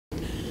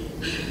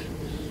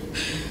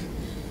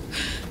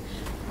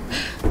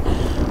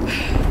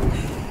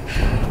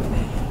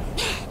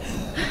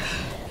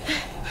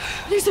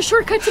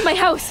shortcut to my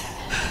house.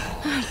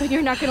 But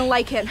you're not gonna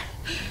like it.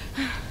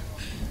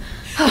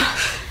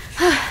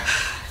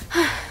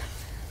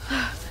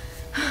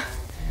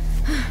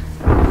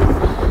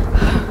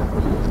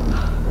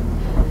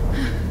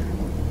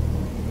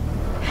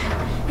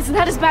 It's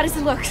not as bad as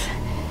it looks.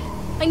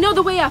 I know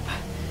the way up.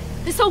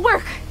 This'll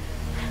work.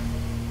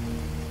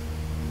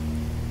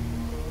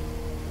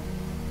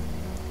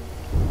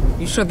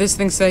 You sure this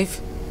thing's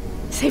safe?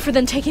 Safer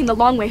than taking the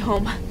long way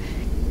home.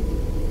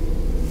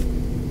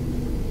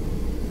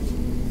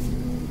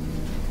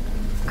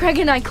 Greg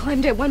and I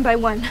climbed it one by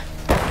one.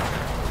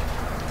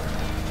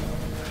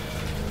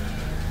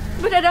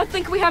 But I don't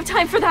think we have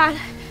time for that.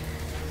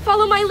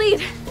 Follow my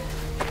lead.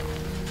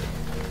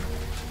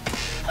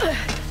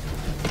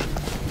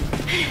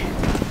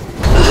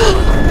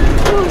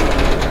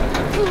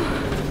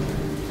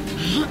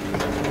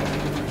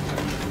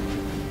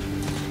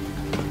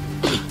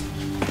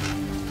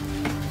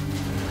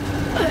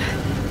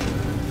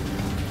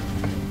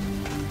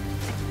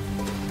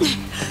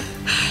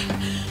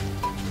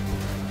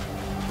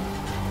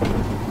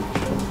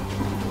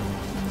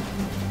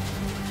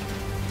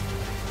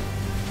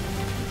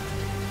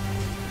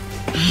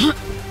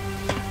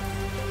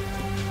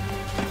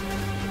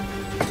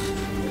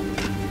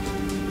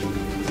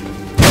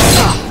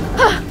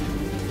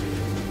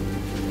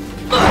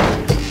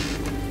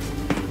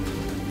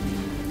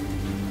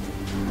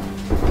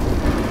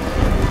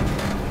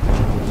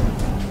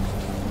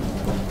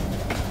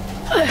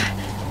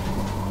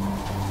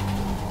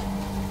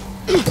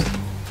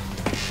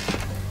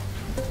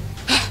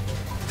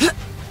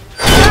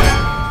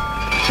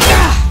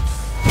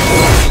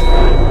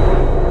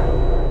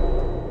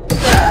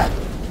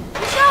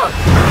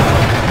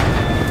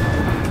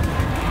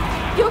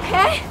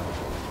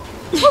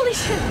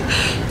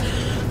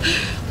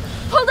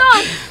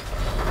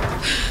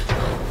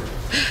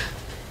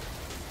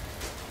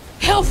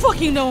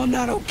 You know I'm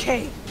not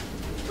okay.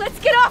 Let's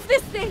get off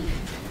this thing!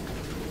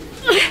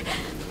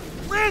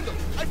 Randall,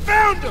 I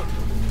found him!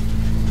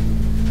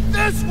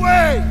 This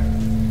way!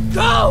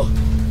 Go!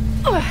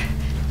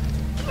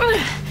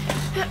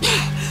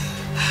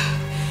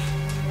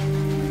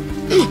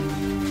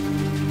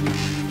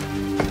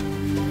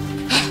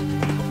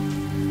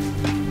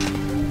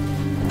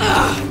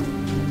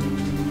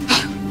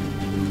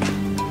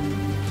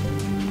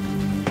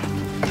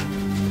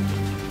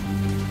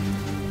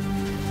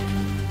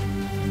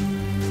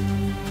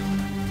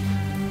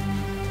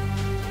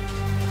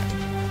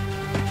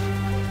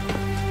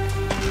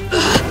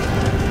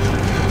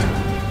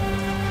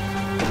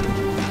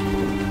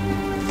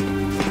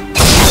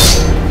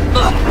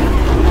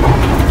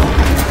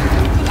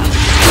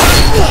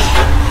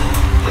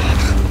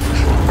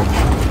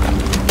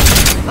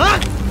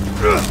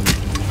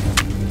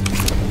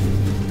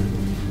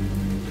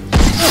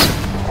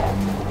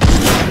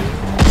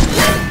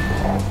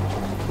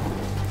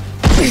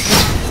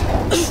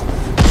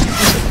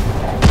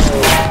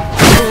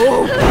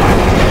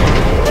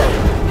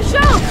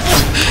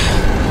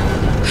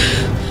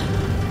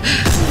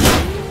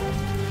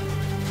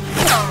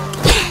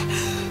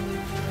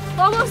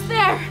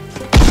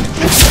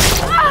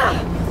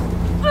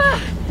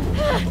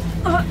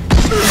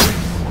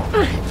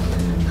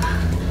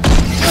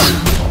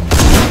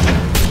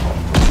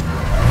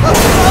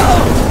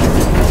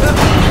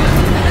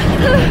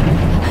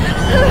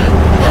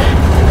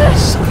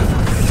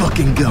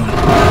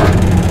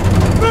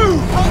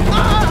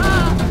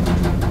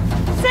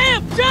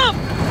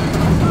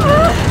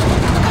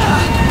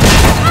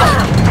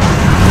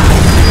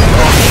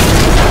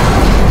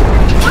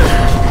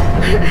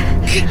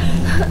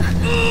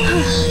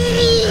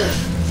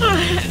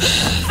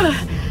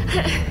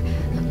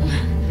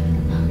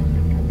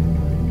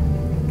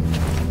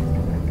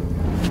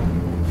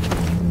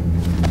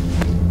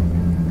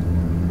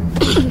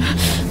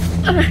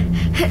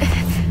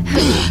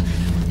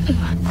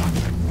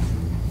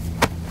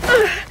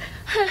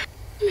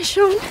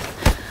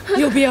 Michonne?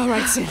 You'll be all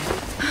right, Sam.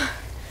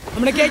 I'm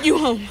gonna get you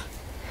home.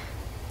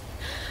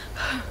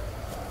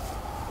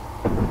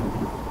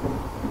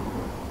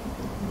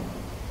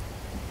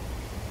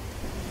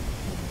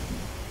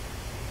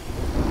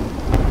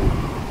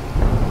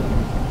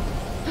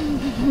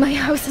 My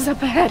house is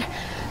up ahead.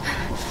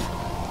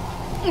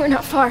 We're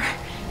not far.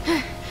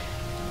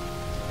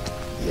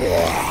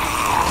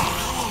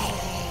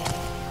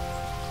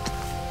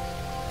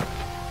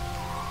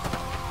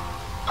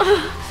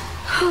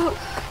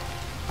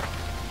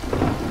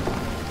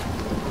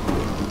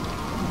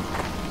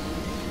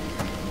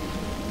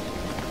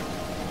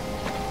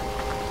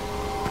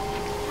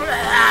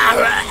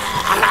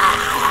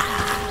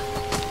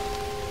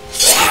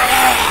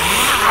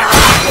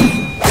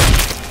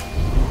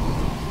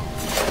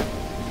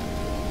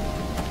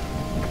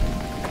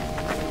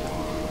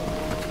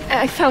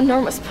 I found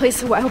Norma's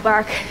place a while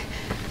back,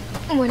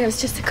 when it was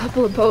just a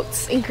couple of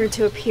boats anchored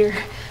to a pier.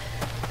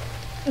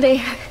 They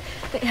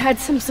had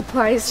some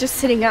supplies just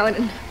sitting out,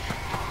 and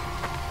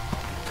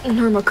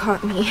Norma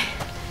caught me.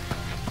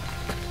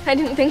 I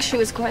didn't think she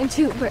was going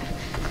to, but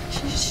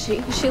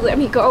she let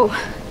me go.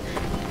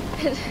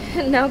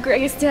 And now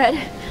Greg is dead.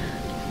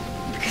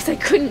 Because I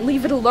couldn't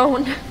leave it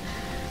alone.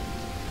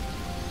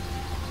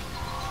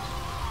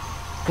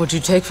 What'd you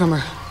take from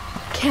her?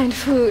 Canned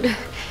food,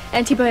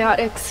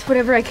 antibiotics,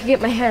 whatever I could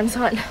get my hands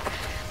on.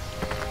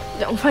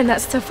 Don't find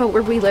that stuff out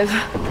where we live.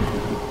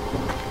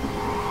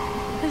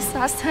 This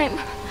last time,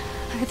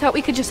 I thought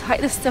we could just hide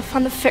this stuff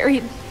on the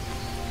ferry.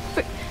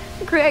 But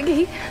Greg,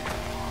 he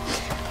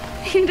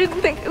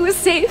didn't think it was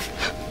safe.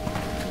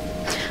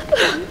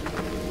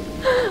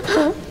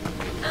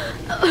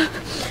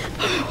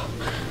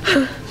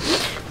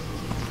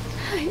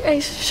 I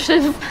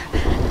should have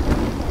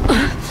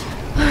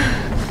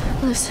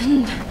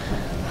listened.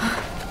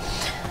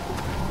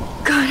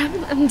 God,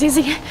 I'm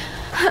dizzy.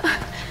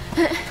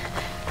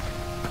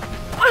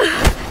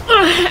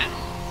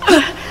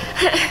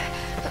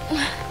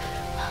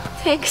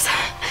 Thanks.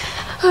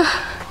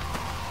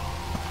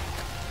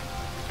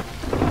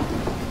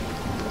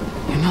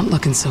 You're not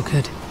looking so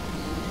good.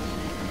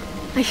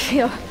 I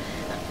feel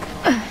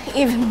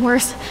even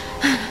worse.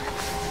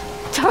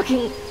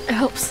 Talking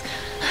helps.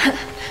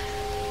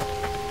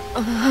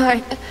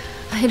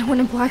 I don't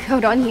want to black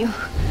out on you.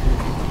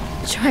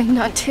 Trying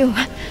not to.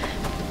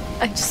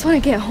 I just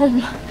want to get home.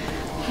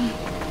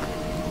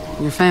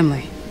 Your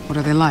family, what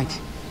are they like?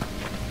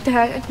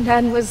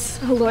 Dad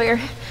was a lawyer.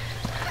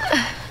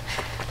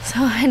 So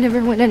I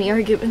never won any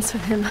arguments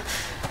with him.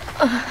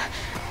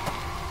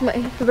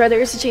 My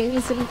brothers,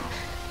 James and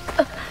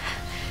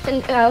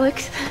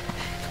Alex,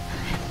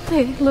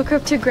 they look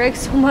up to Greg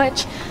so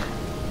much.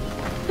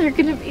 They're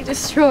gonna be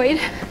destroyed.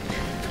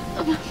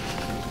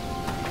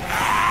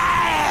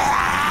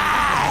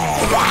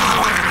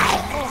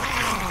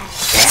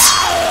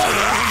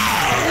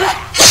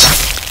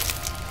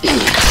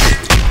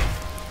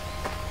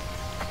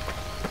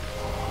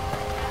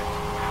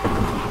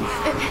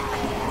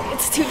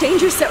 It's too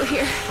dangerous out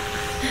here.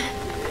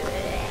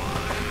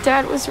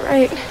 Dad was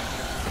right.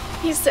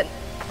 He said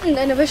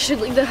none of us should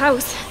leave the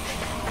house.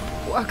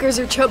 Walkers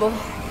are trouble.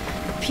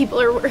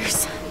 People are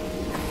worse.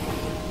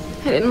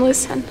 I didn't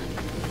listen.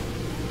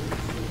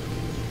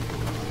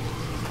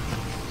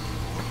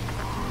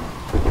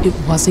 It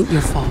wasn't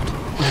your fault.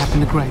 What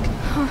happened to Greg?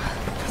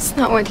 That's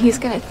not what he's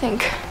gonna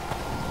think.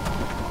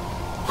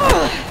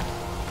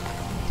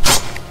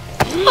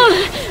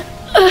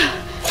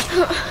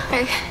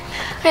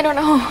 I don't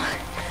know.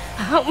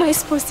 How am I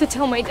supposed to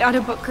tell my dad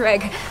about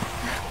Greg?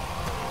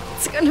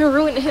 It's gonna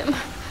ruin him.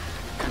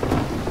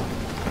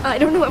 I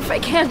don't know if I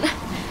can.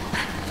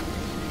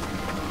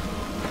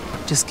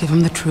 Just give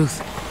him the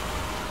truth.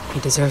 He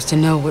deserves to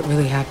know what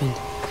really happened.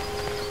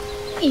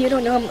 You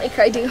don't know him like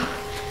I do.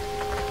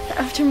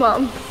 After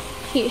Mom,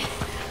 he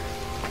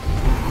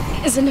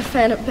isn't a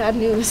fan of bad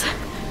news.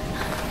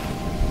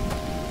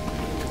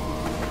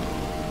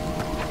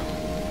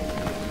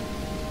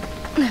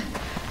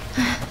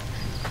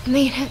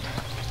 Made it.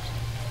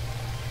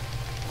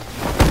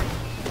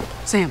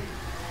 Sam!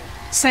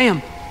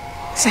 Sam!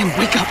 Sam,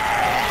 wake up!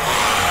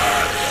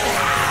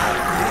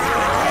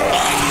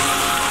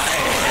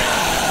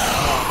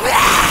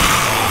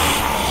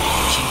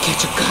 Can't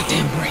catch a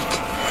goddamn break.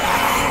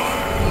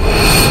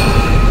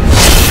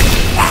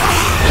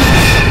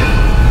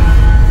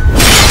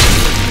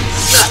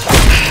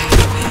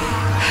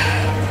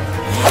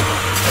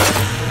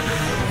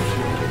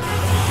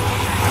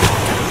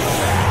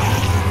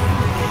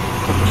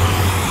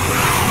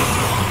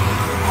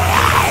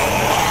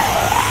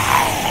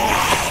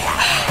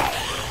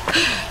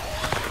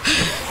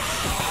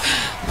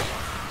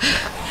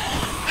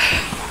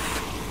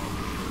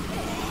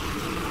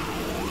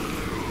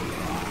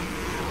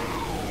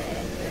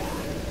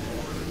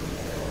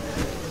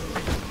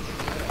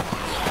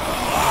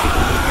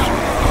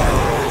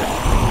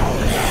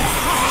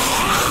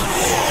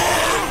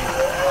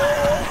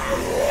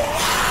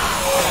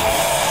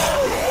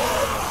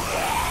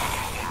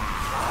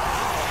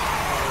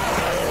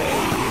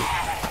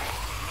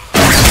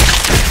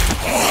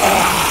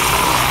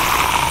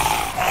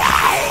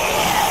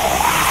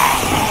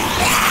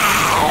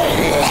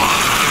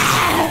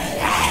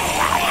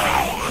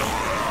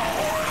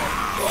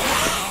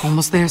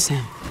 Almost there,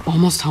 Sam.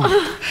 Almost home.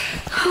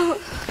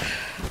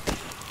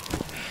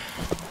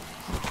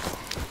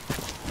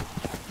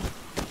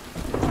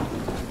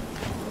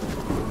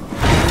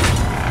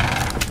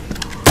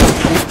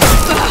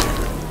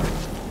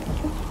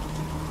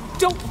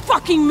 Don't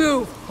fucking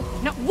move!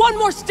 Not one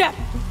more step!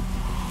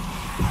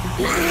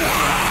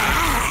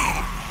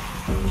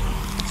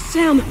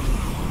 Sam!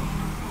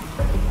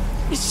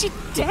 Is she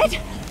dead?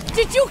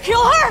 Did you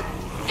kill her?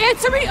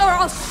 Answer me or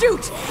I'll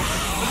shoot!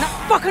 I'm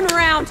not fucking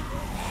around!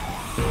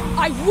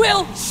 I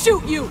will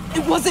shoot you!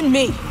 It wasn't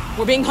me.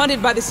 We're being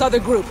hunted by this other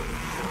group.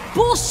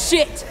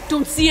 Bullshit!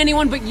 Don't see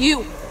anyone but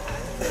you!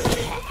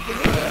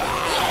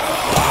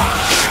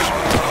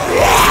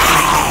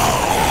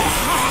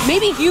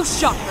 Maybe you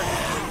shot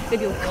her.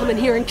 Maybe you'll come in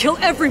here and kill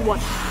everyone.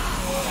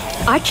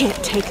 I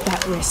can't take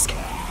that risk.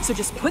 So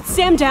just put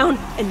Sam down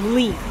and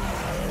leave.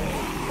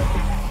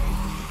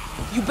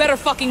 You better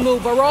fucking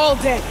move or we're all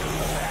dead.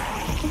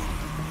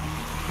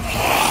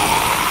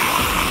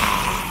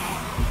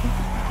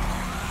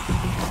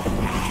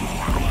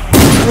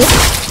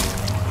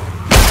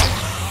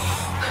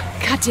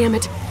 God damn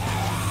it.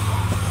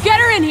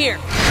 Get her in here!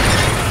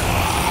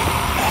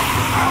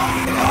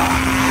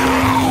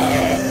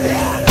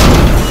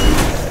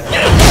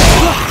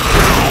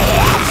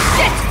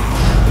 Shit!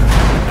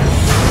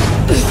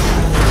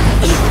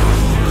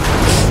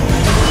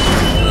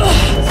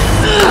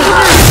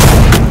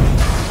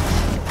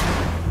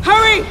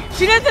 Hurry!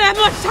 She doesn't have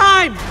much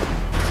time!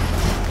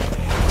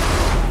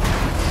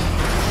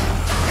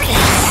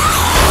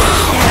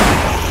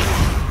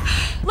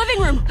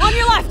 Living room, on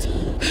your left!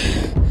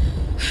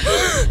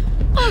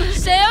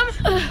 Sam?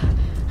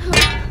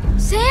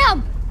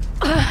 Sam!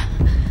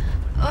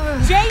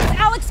 James,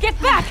 Alex, get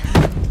back!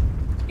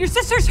 Your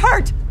sister's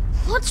hurt!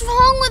 What's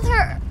wrong with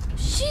her?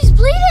 She's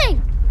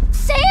bleeding!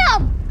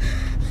 Sam!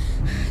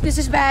 This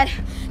is bad.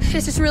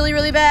 This is really,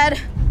 really bad.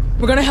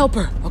 We're gonna help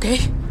her, okay?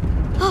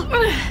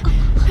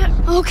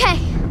 Okay.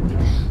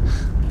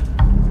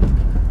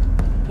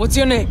 What's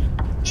your name?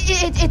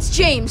 It's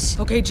James.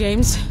 Okay,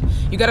 James.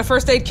 You got a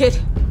first aid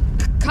kit?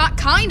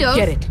 Kind of.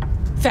 Get it.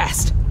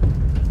 Fast.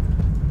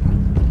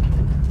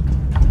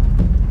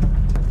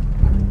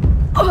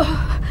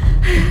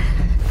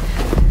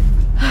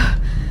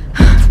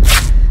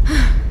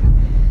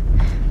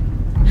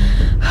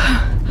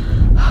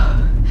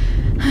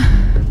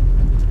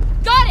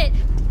 Got it!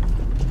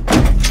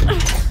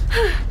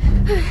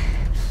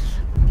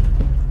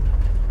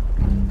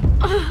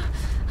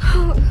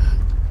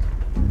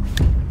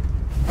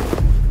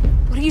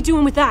 What are you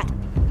doing with that?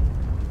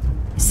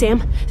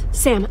 Sam,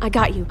 I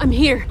got you. I'm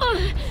here.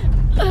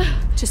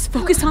 Just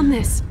focus on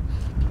this.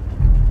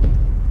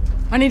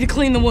 I need to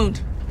clean the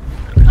wound.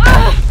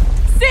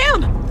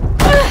 Sam!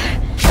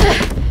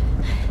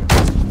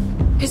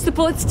 Is the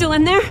bullet still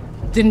in there?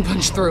 Didn't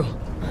punch through.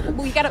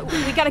 We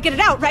gotta get it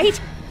out, right?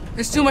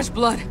 There's too much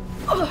blood.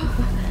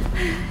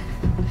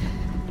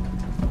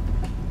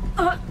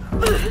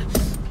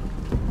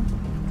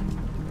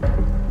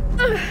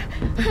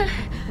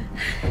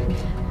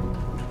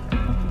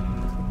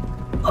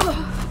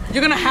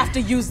 You're gonna have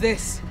to use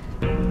this.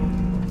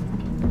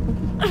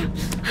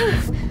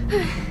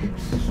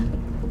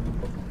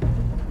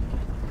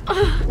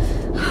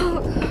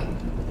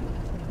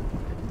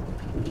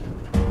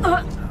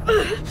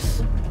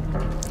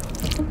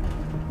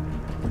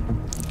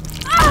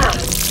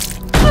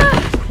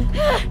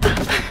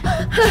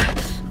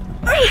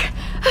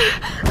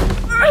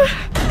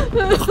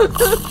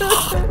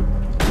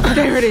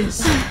 There it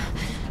is.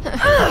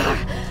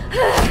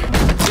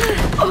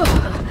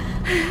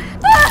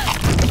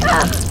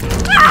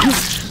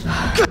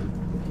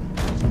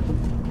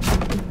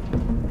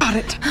 Got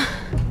it.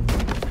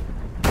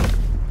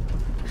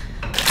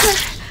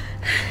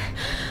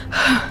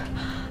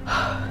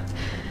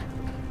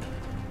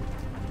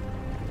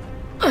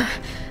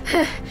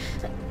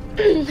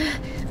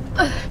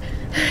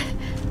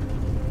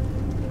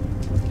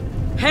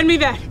 Hand me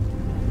that.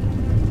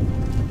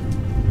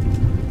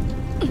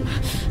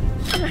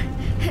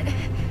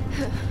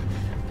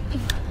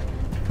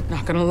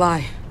 Not gonna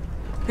lie.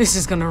 This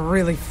is gonna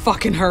really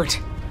fucking hurt.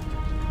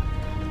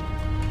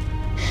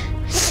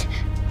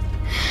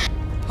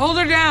 Hold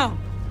her down.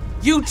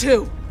 You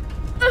too.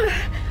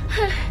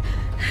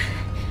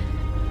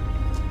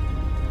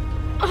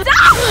 Almost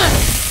done.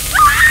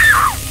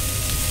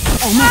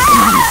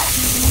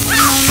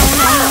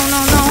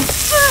 No.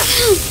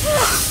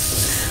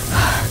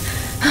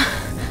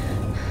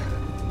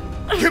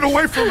 Get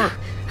away from her!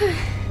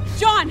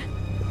 John!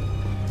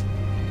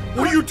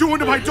 What are you doing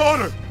to my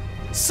daughter?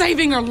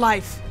 Saving her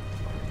life.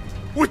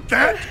 With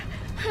that?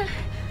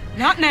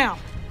 Not now.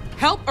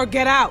 Help or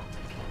get out.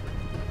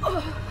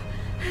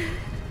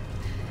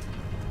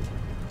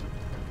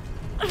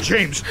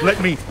 James,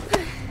 let me.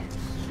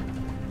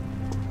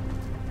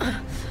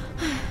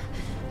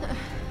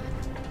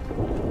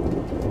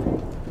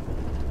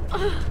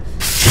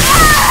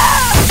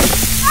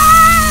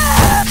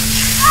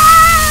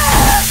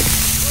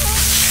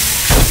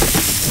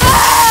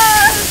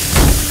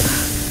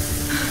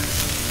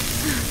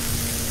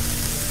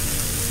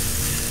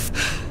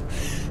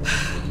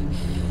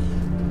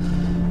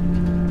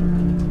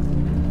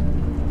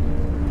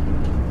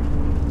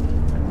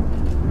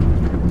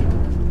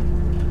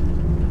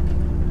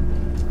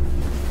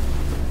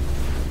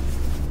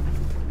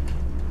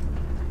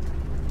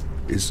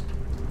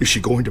 Is she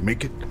going to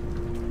make it?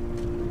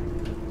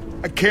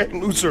 I can't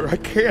lose her. I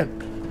can't.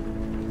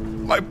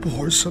 My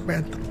poor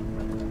Samantha.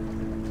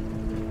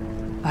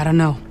 I don't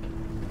know.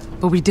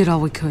 But we did all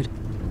we could.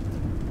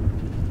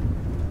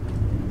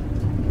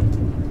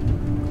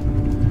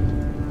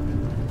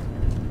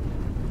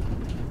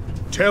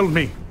 Tell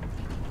me,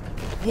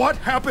 what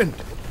happened?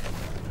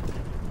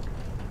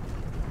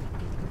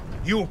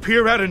 You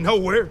appear out of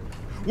nowhere,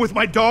 with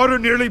my daughter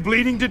nearly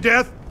bleeding to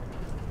death?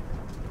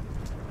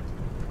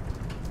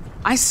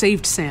 I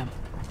saved Sam.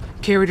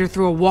 Carried her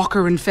through a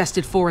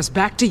walker-infested forest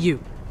back to you.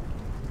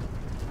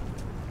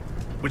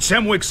 When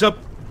Sam wakes up,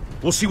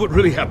 we'll see what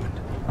really happened.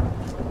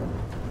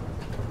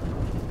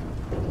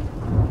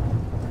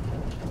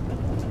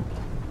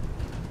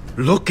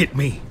 Look at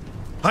me.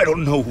 I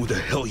don't know who the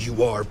hell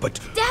you are, but...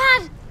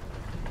 Dad!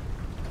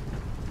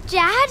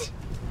 Dad?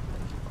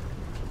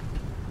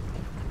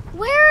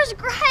 Where's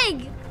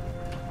Greg?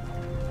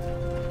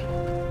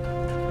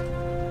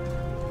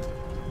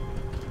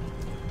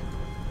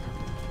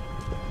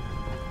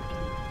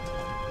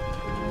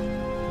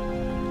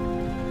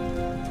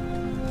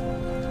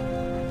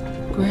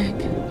 Greg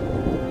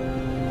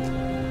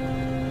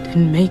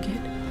didn't make it.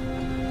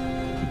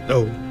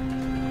 No.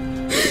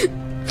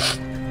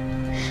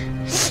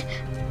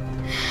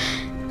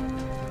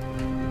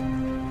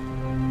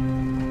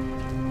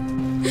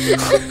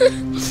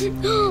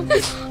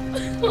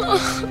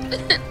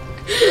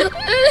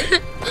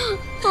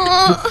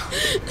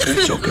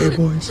 It's okay,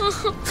 boys.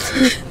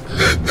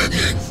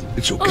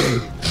 It's okay.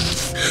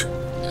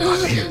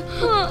 I'm here.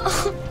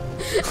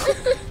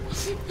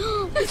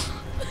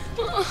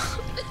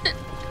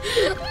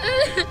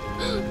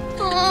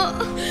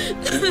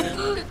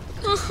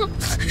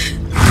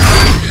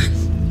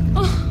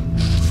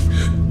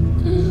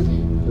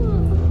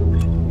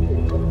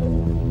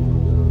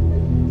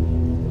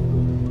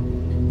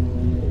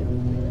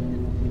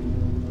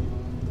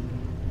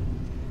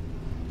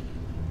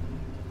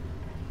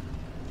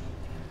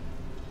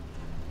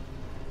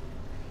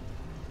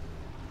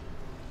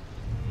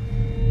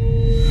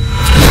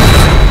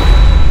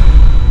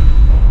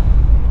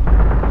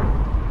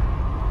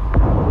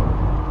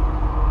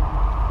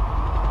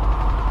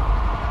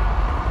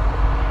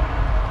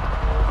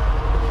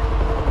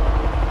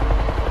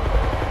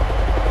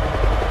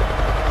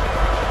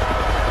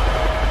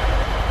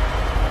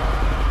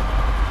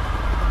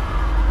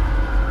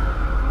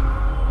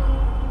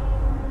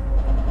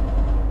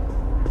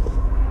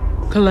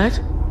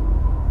 Colette?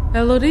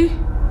 T.W.D?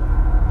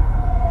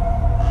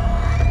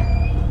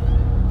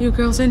 You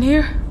girls in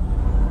here?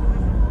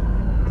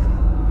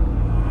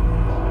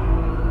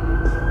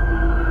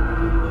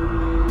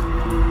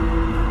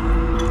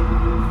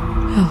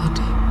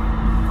 T.W.D.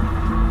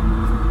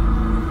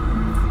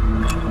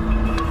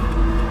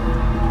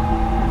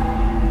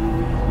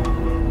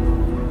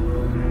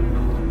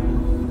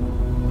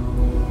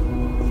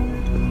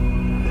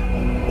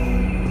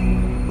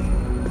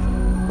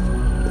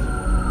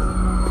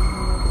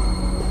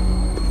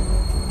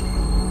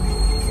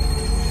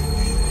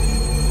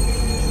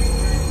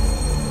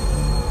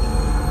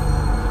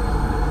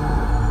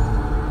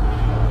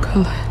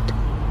 Colette.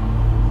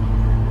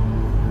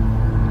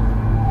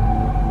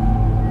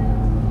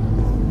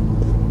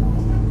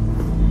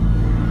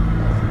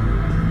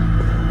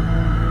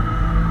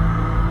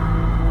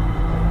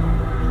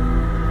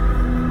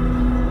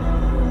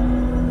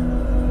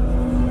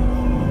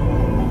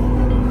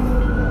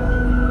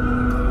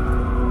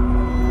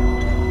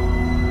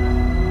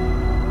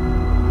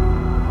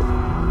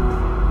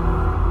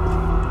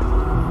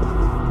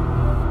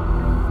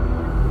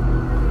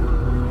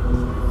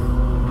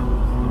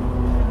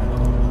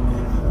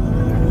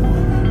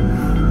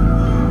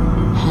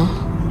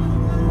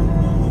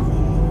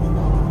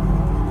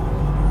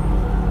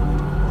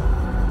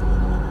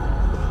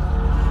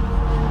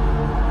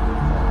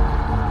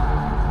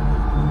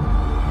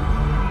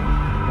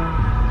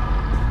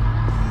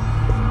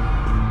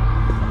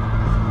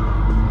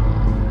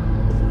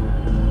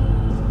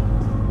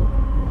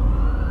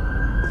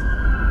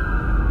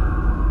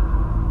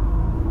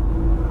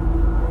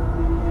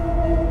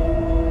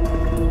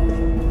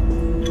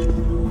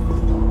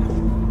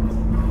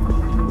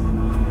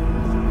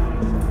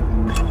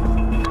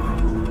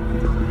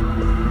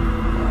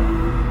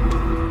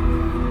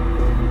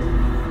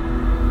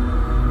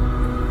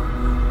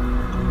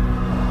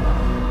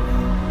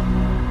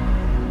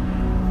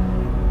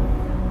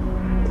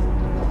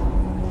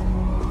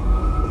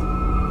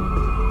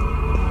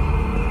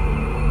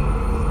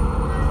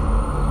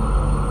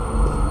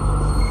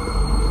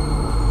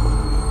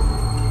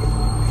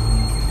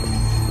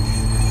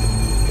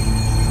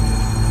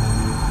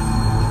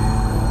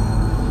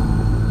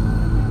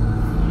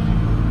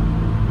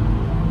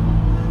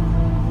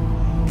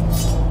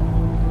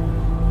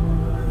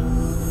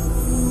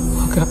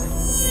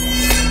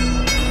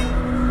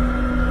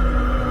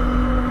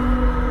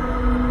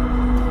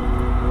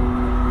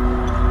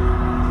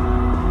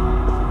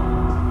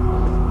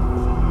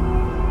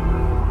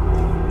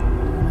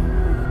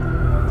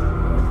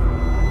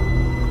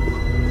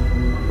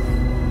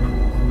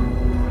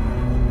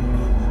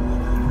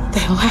 What the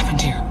hell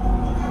happened here?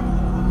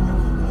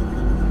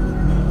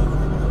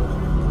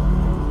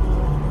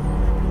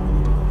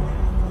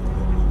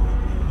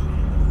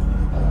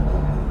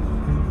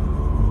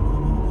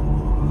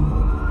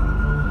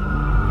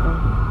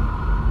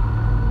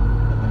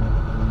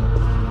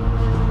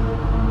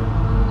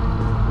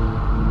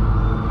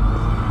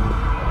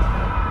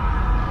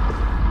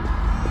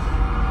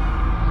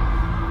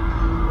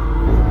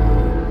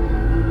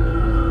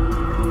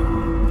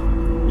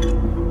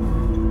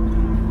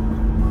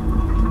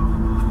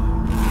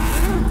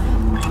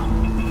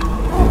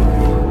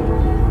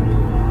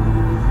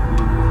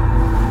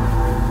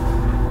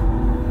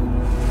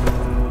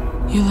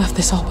 You left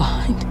this all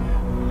behind?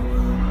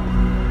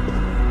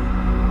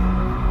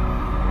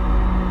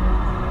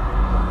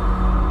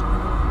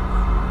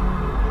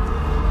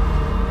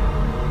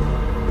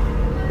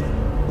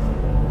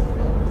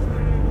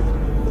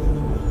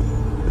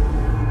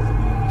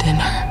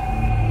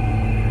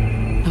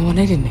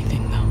 ate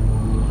anything, though.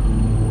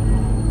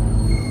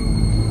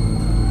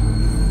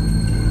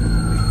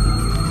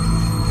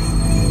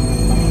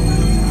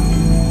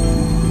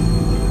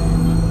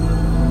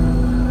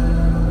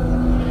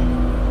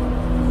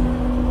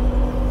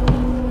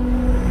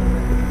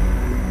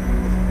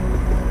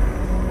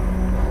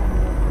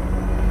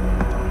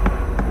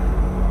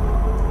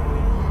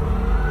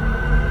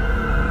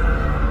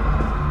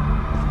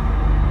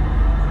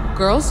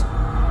 Girls?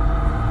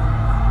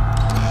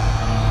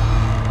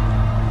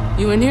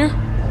 You in here?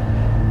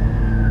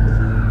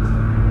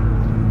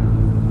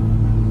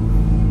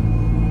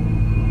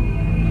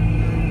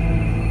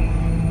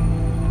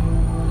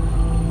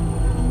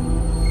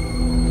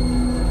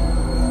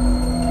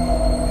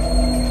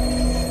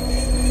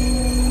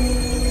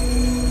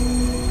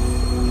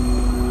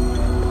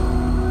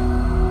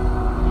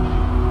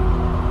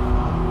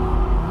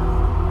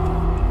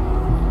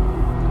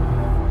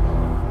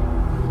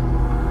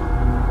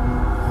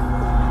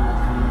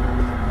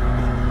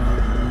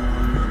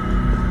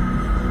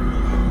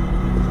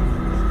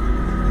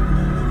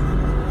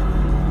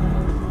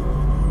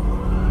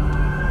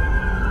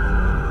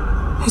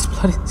 Whose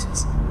blood is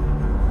this?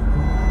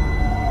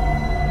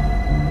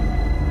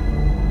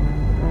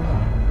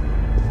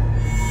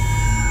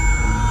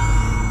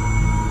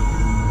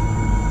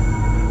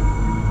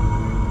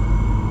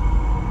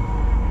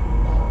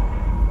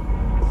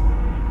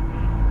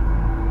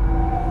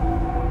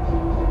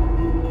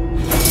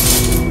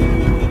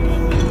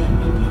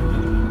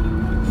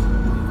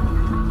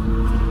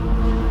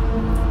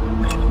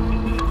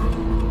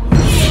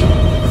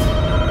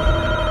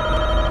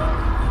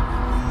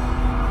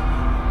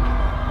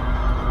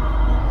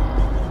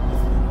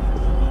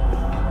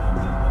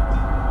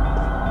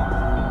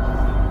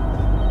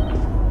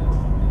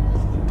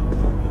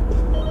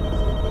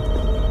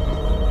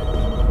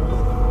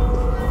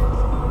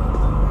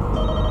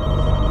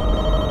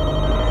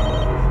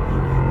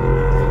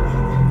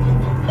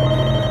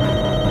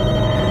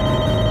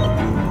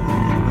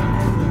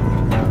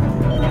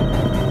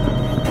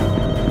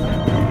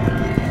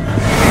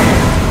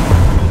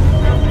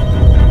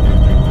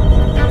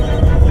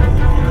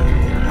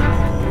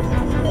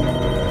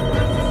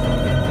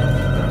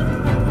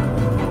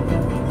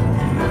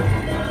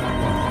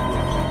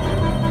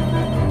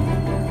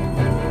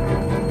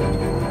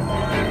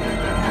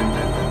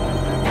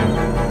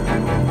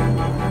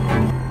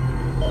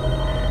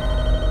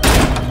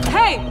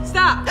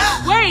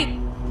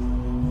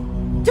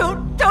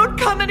 Don't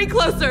come any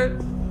closer!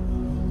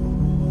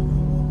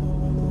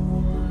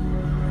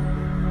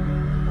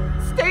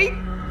 Stay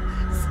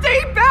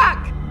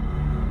back!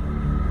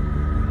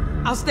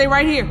 I'll stay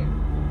right here.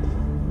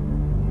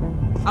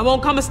 I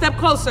won't come a step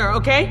closer,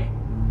 okay?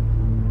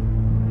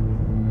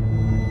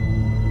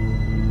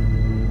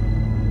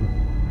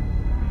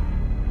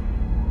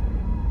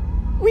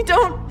 We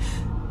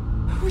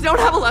don't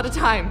have a lot of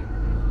time.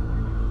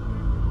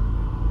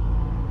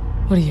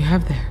 What do you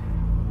have there?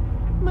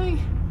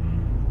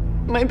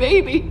 My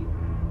baby.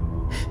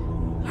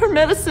 Her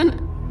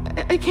medicine.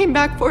 I came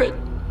back for it.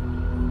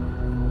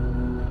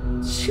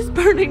 She's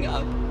burning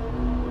up.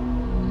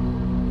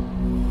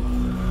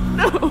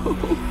 No.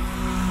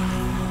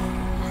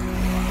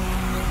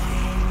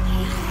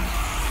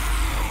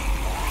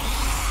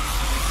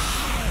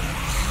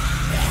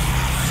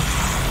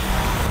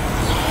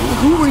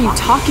 Who were you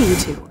talking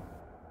to?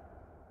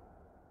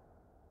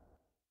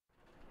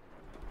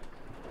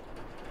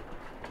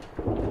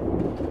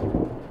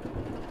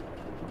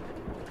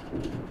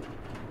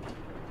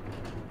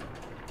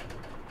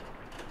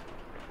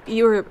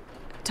 You were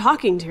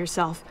talking to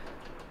yourself.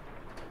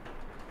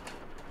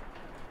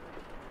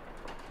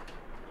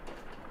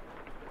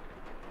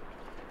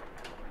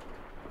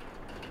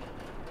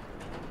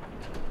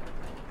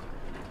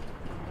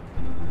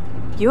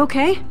 You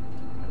okay?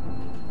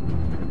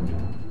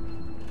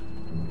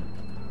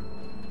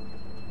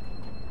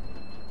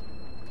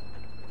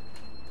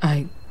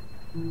 I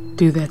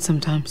do that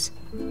sometimes.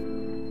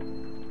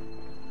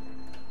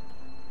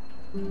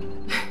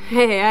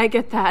 Hey, I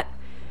get that.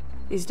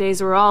 These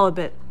days we're all a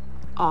bit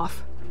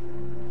off.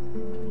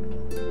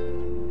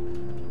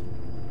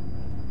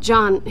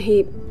 John,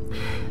 he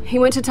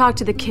went to talk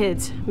to the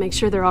kids, make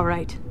sure they're all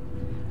right,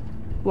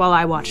 while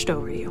I watched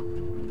over you.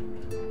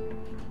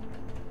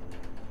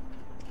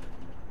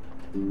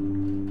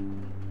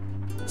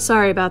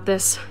 Sorry about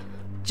this.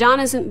 John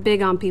isn't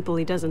big on people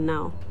he doesn't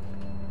know.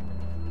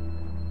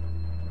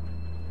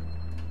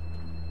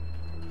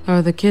 How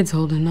are the kids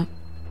holding up?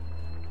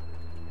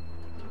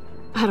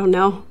 I don't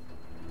know.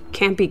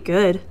 Can't be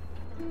good.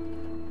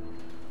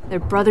 Their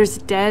brother's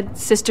dead,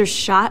 sister's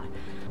shot.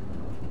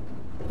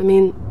 I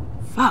mean,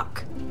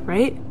 fuck,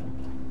 right?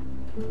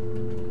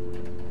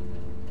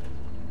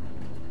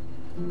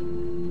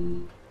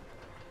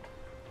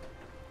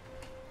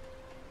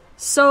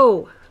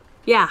 So,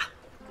 yeah,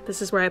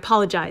 this is where I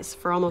apologize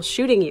for almost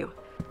shooting you.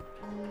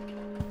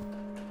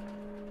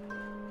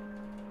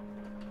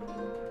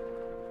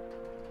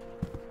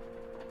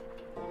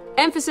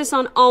 Emphasis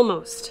on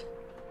almost.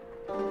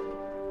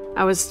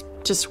 I was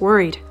just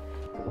worried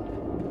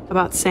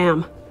about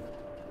Sam.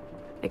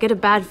 I get a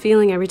bad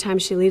feeling every time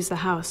she leaves the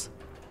house.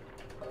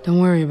 Don't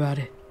worry about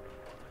it.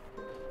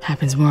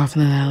 Happens more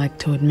often than I like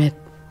to admit.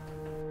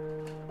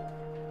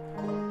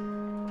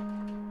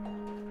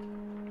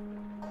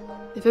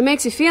 If it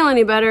makes you feel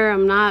any better,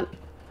 I'm not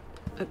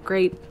a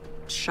great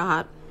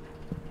shot.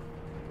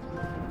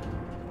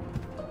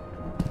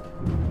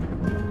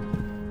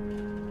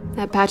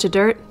 That patch of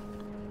dirt,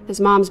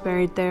 his mom's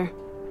buried there.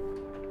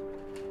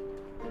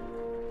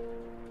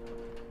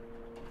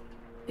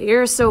 A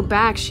year or so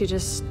back, she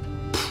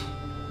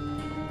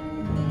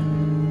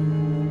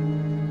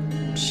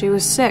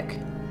was sick.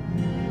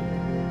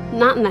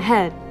 Not in the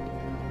head.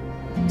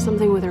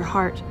 Something with her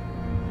heart.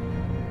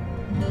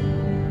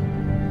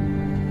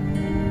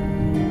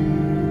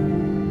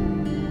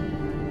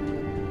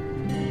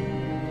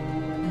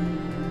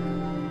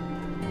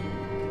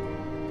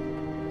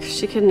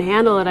 She couldn't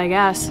handle it, I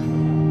guess. I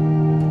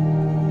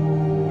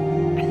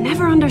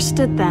never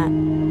understood that.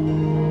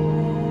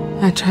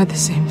 I tried the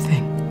same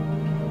thing.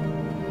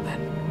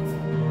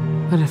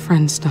 But a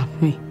friend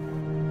stopped me.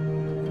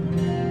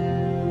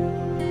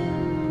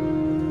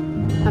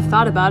 I've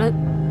thought about it.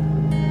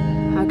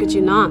 How could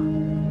you not?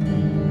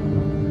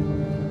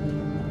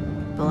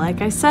 But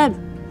like I said,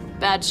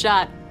 bad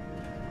shot.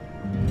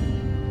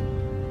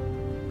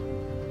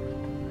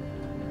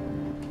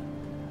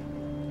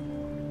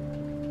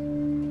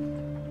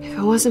 If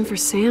it wasn't for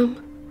Sam...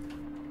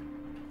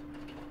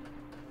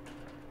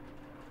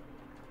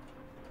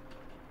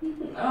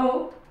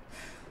 No.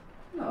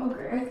 No,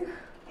 Greg.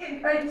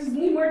 I just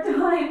need more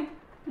time.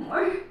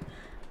 More.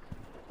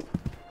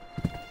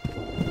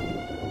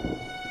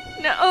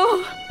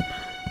 No.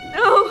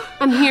 No.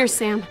 I'm here,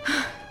 Sam.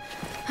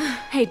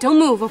 Hey, don't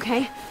move,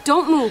 okay?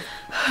 Don't move.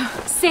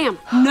 Sam,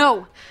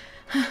 no.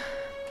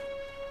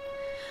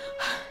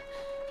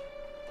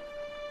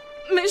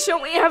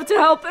 Michonne, we have to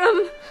help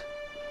him.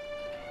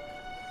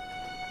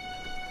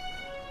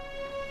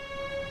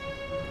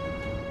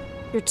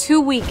 You're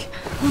too weak.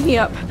 Let me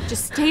up.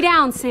 Just stay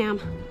down, Sam.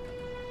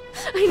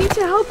 I need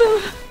to help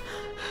him.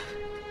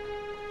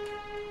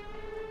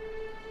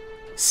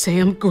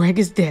 Sam, Greg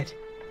is dead.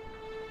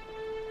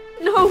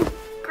 No,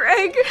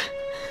 Greg.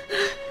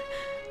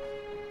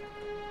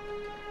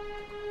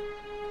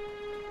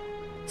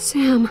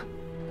 Sam.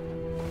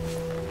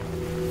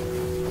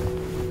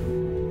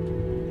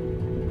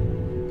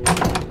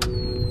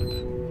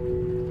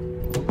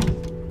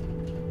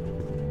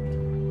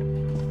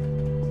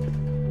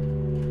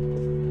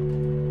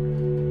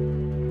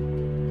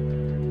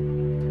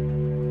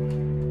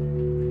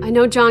 I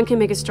know John can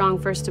make a strong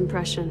first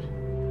impression,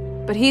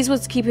 but he's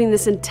what's keeping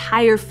this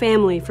entire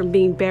family from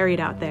being buried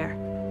out there.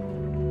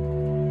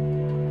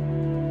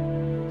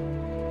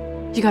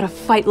 You gotta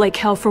fight like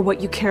hell for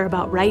what you care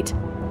about, right?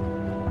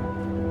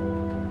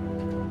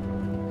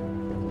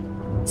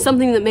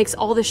 Something that makes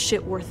all this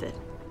shit worth it.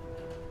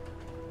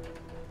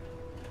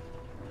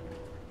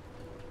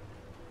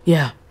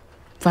 Yeah,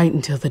 fight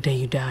until the day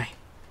you die.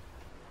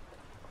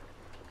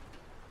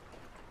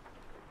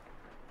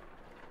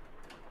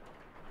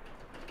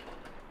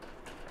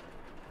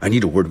 I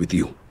need a word with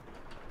you.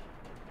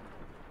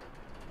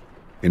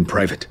 In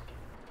private.